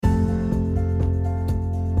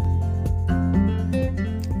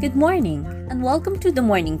Good morning, and welcome to the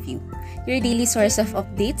Morning View, your daily source of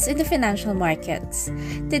updates in the financial markets.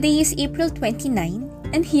 Today is April 29,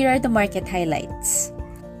 and here are the market highlights.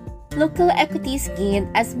 Local equities gained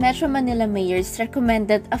as Metro Manila mayors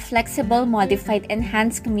recommended a flexible, modified,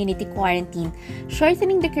 enhanced community quarantine,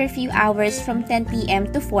 shortening the curfew hours from 10 p.m.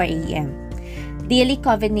 to 4 a.m. Daily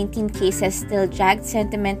COVID-19 cases still dragged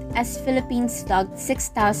sentiment as Philippines logged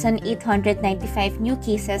 6,895 new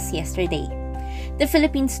cases yesterday. The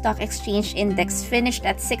Philippine Stock Exchange Index finished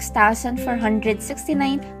at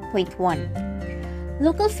 6,469.1.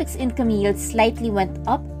 Local fixed income yields slightly went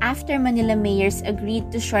up after Manila mayors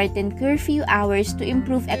agreed to shorten curfew hours to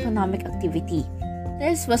improve economic activity.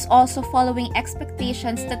 This was also following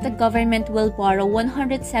expectations that the government will borrow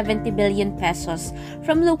 170 billion pesos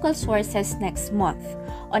from local sources next month.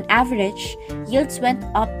 On average, yields went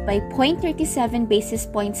up by 0.37 basis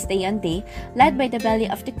points day-on-day, led by the belly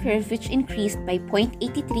of the curve which increased by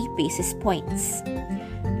 0.83 basis points.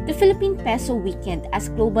 The Philippine peso weakened as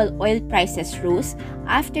global oil prices rose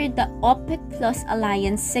after the OPEC Plus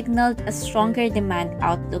alliance signaled a stronger demand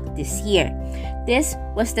outlook this year. This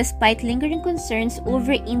was despite lingering concerns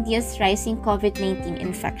over India's rising COVID-19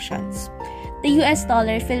 infections. The US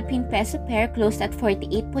dollar-Philippine peso pair closed at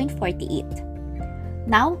 48.48.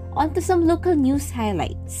 Now, on to some local news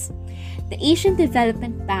highlights. The Asian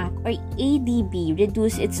Development Bank or ADB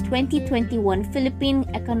reduced its 2021 Philippine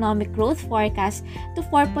economic growth forecast to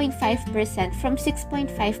 4.5% from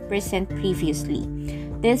 6.5% previously.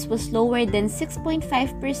 This was lower than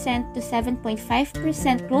 6.5% to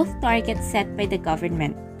 7.5% growth target set by the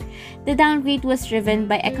government. The downgrade was driven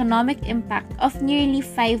by economic impact of nearly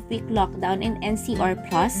 5-week lockdown in NCR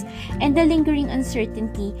Plus and the lingering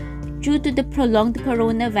uncertainty due to the prolonged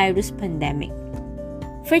coronavirus pandemic.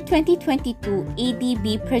 For 2022,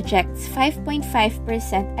 ADB projects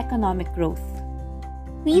 5.5% economic growth.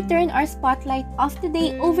 We turn our spotlight of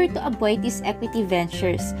today over to Aboitiz Equity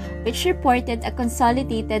Ventures, which reported a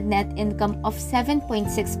consolidated net income of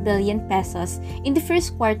 7.6 billion pesos in the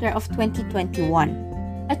first quarter of 2021.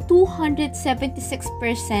 A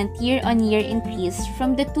 276% year-on-year increase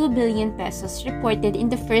from the 2 billion pesos reported in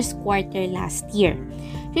the first quarter last year.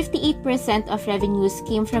 58% of revenues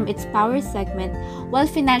came from its power segment, while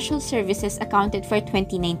financial services accounted for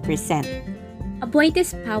 29%.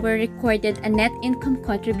 Aboitiz Power recorded a net income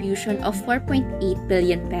contribution of 4.8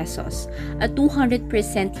 billion pesos, a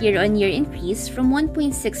 200% year-on-year increase from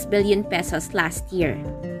 1.6 billion pesos last year.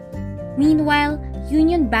 Meanwhile,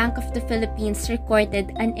 Union Bank of the Philippines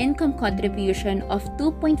recorded an income contribution of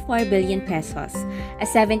 2.4 billion pesos, a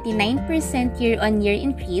 79% year-on-year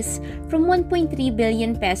increase from 1.3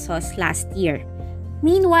 billion pesos last year.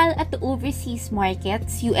 Meanwhile, at the overseas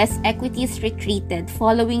markets, U.S. equities retreated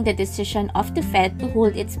following the decision of the Fed to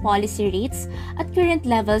hold its policy rates at current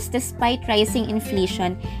levels despite rising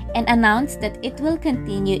inflation and announced that it will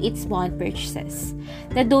continue its bond purchases.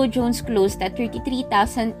 The Dow Jones closed at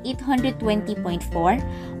 33,820.4,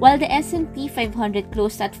 while the S&P 500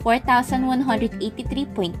 closed at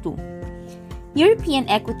 4,183.2. European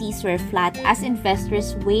equities were flat as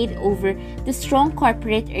investors weighed over the strong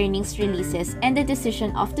corporate earnings releases and the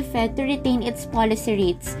decision of the Fed to retain its policy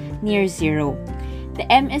rates near zero. The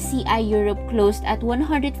MSCI Europe closed at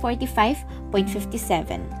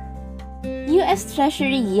 145.57. U.S.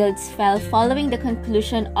 Treasury yields fell following the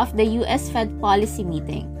conclusion of the U.S. Fed policy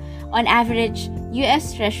meeting. On average,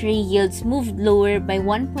 U.S. Treasury yields moved lower by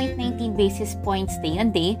 1.19 basis points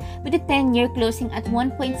day-on-day, with the 10-year closing at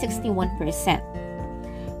 1.61%.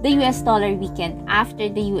 The U.S. dollar weakened after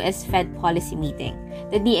the U.S. Fed policy meeting.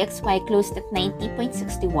 The DXY closed at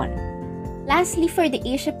 90.61. Lastly, for the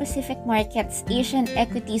Asia-Pacific markets, Asian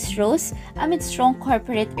equities rose amid strong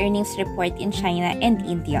corporate earnings report in China and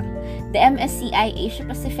India. The MSCI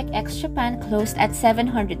Asia-Pacific ex-Japan closed at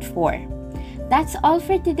 704. That's all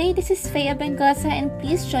for today. This is Fea Bengosa, and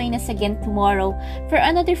please join us again tomorrow for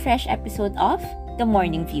another fresh episode of The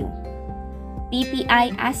Morning View.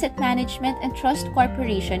 BPI Asset Management and Trust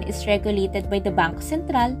Corporation is regulated by the Bangko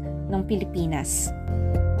Sentral ng Pilipinas.